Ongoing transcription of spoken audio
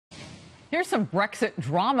Here's some Brexit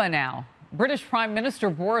drama now. British Prime Minister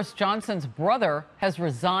Boris Johnson's brother has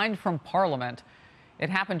resigned from Parliament. It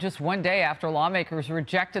happened just one day after lawmakers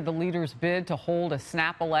rejected the leader's bid to hold a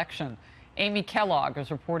snap election. Amy Kellogg is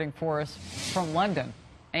reporting for us from London.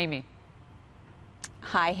 Amy.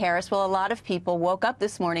 Hi, Harris. Well, a lot of people woke up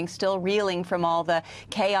this morning still reeling from all the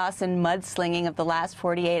chaos and mudslinging of the last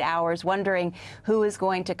 48 hours, wondering who is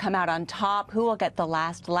going to come out on top, who will get the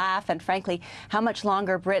last laugh, and frankly, how much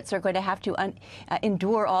longer Brits are going to have to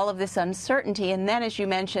endure all of this uncertainty. And then, as you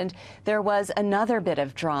mentioned, there was another bit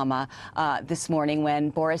of drama this morning when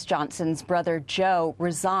Boris Johnson's brother Joe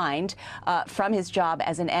resigned from his job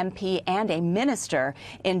as an MP and a minister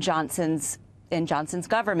in Johnson's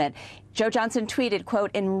government. Joe Johnson tweeted,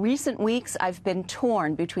 quote, "In recent weeks, I've been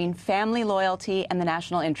torn between family loyalty and the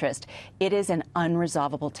national interest. It is an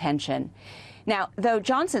unresolvable tension." Now, though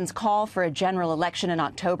Johnson's call for a general election in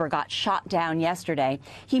October got shot down yesterday,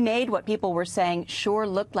 he made what people were saying sure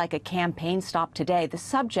looked like a campaign stop today. The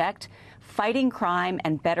subject, fighting crime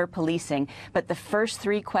and better policing. But the first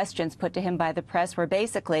three questions put to him by the press were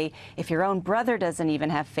basically, if your own brother doesn't even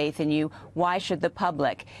have faith in you, why should the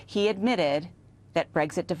public? He admitted that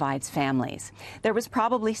Brexit divides families. There was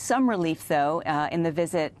probably some relief, though, in the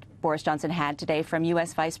visit Boris Johnson had today from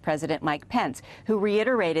U.S. Vice President Mike Pence, who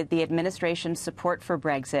reiterated the administration's support for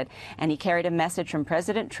Brexit, and he carried a message from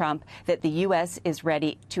President Trump that the U.S. is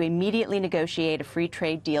ready to immediately negotiate a free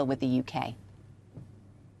trade deal with the U.K.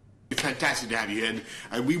 Fantastic to have you here,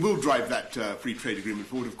 and we will drive that free trade agreement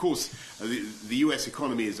forward. Of course, the U.S.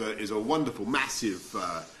 economy is a wonderful, massive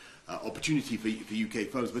opportunity for UK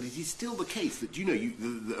firms, but it is still the case that, the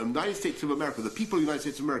United States of America, the people of the United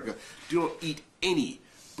States of America, do not eat any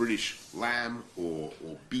British lamb or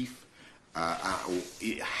beef or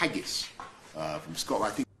haggis from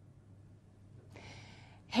Scotland. I think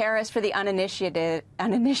Harris, for the uninitiated,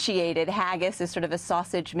 haggis is sort of a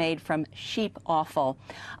sausage made from sheep offal.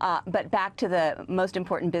 But back to the most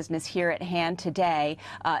important business here at hand today.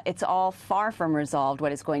 It's all far from resolved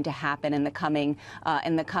what is going to happen in the coming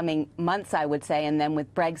months, I would say, and then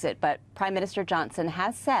with Brexit. But Prime Minister Johnson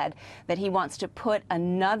has said that he wants to put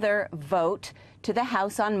another vote to the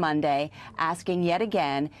House on Monday, asking yet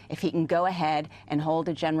again if he can go ahead and hold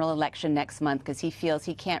a general election next month, because he feels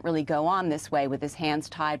he can't really go on this way with his hands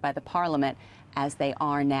tied by the Parliament as they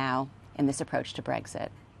are now in this approach to Brexit.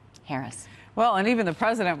 Harris. Well, and even the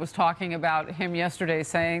president was talking about him yesterday,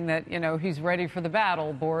 saying that, he's ready for the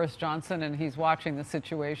battle, Boris Johnson, and he's watching the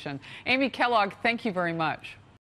situation. Amy Kellogg, thank you very much.